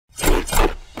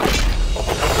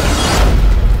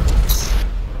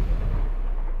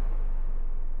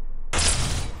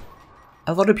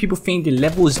a lot of people think the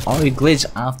levels are a glitch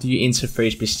after you enter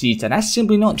first prestige, and that's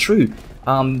simply not true.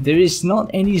 There is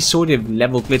not any sort of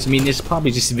level glitch. I mean, it's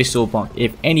probably just a visual bug,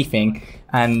 if anything.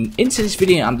 And into this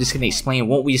video, I'm just going to explain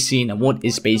what we've seen and what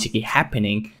is basically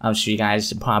happening. I'm sure you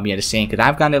guys probably understand, because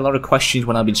I've gotten a lot of questions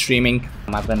when I've been streaming.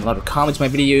 I've gotten a lot of comments on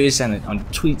my videos and on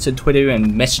tweets on Twitter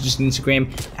and messages on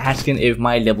Instagram asking if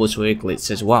my levels were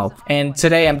glitched as well. And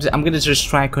today I'm going to just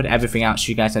try to cut everything out so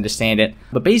you guys understand it.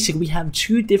 But basically, we have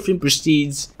two different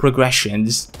prestige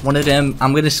progressions. One of them,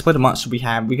 I'm going to split them up. So we're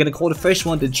going to call the first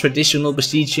one the traditional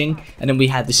prestiging, and then we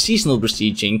have the seasonal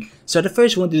prestiging. So the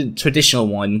first one, the traditional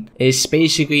one, is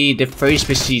basically the first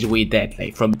prestige we did,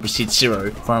 like from prestige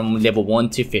 0, from level 1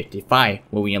 to 55,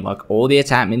 where we unlock all the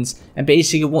attachments. And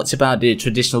basically what's about the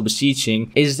traditional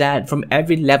prestiging is that from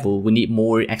every level we need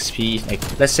more XP.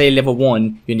 Like let's say level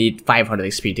 1 you need 500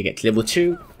 XP to get to level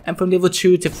 2, and from level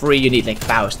 2 to 3 you need like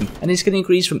 1000, and it's going to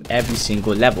increase from every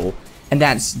single level. And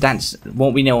that's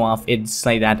what we know of. It's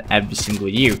like that every single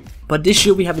year. But this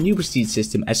year we have a new prestige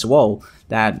system as well,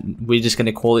 that we're just going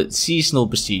to call it seasonal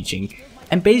prestiging.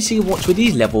 And basically what's with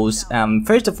these levels,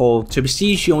 first of all, to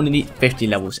prestige you only need 50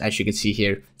 levels, as you can see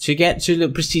here. To get to the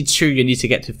prestige 2 you need to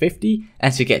get to 50,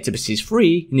 and to get to prestige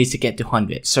 3 you need to get to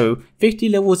 100. So 50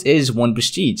 levels is one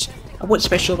prestige. And what's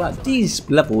special about these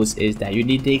levels is that you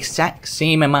need the exact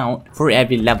same amount for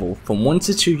every level. From 1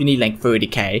 to 2 you need like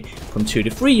 30k, from 2 to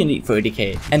 3 you need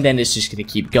 30k, and then it's just gonna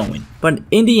keep going. But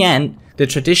in the end, the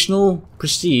traditional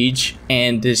prestige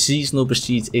and the seasonal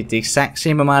prestige is the exact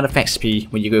same amount of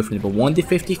XP. When you go from level 1 to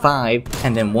 55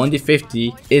 and then 1 to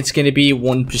 50, it's going to be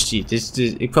one prestige. It's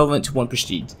the equivalent to one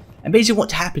prestige. And basically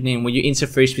what's happening when you enter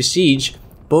first prestige,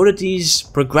 both of these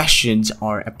progressions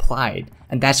are applied.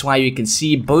 And that's why you can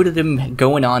see both of them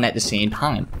going on at the same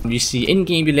time. You see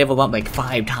in-game you level up like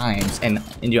 5 times, and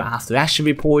in your after action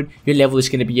report your level is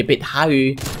going to be a bit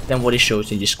higher than what it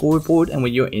shows in your scoreboard and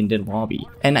when you're in the lobby.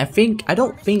 And I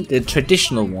don't think the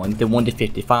traditional one, the 1 to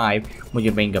 55, when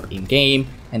you rank up in-game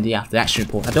and the after action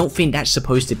report, I don't think that's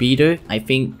supposed to be there. I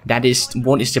think that is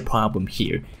what is the problem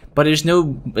here. But there's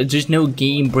no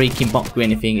game breaking bug or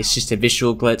anything. It's just a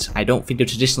visual glitch. I don't think the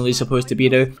traditional is supposed to be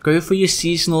there. Go for your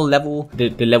seasonal level, the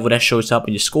level that shows up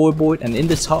on your scoreboard and in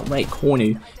the top right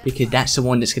corner, because that's the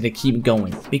one that's going to keep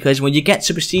going. Because when you get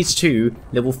to prestige 2,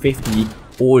 level 50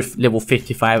 or level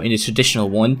 55 in the traditional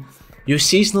one, your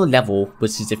seasonal level,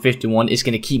 which is the 51, is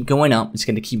going to keep going up. It's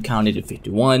going to keep counting to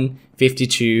 51,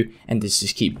 52, and this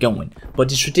just keep going. But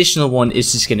the traditional one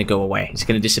is just going to go away. It's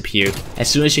going to disappear. As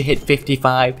soon as you hit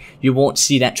 55, you won't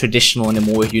see that traditional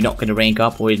anymore. You're not going to rank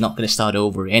up, or you're not going to start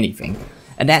over or anything.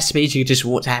 And that's basically just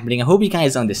what's happening. I hope you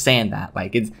guys understand that.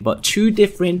 Like, it's about two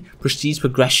different prestige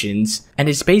progressions, and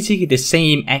it's basically the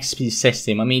same XP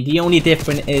system. I mean, the only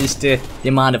difference is the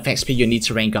amount of XP you need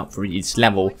to rank up for each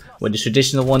level. With the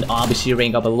traditional one, obviously you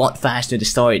rank up a lot faster to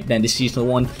start than the seasonal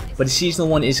one, but the seasonal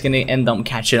one is going to end up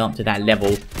catching up to that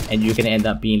level, and you're going to end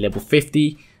up being level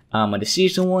 50 on the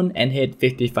seasonal one and hit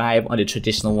 55 on the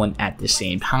traditional one at the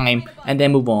same time, and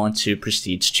then move on to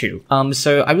prestige 2.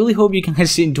 So I really hope you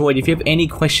guys enjoyed. If you have any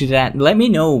questions to that, let me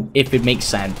know if it makes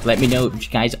sense. Let me know if you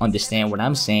guys understand what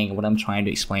I'm saying and what I'm trying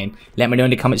to explain. Let me know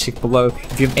in the comment section below.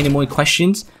 If you have any more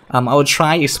questions, I will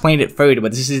try to explain it further,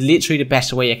 but this is literally the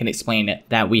best way I can explain it,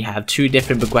 that we have two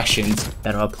different progressions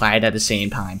that are applied at the same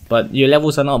time. But your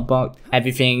levels are not bugged.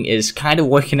 Everything is kind of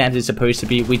working as it's supposed to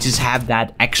be. We just have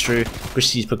that extra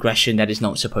prestige progression that is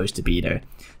not supposed to be there.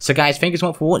 So guys, thank you so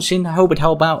much for watching. I hope it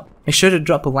helped out. Make sure to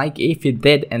drop a like if you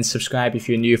did, and subscribe if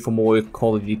you're new for more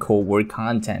Call of Duty Cold War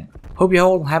content. Hope you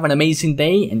all have an amazing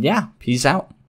day, and yeah, peace out.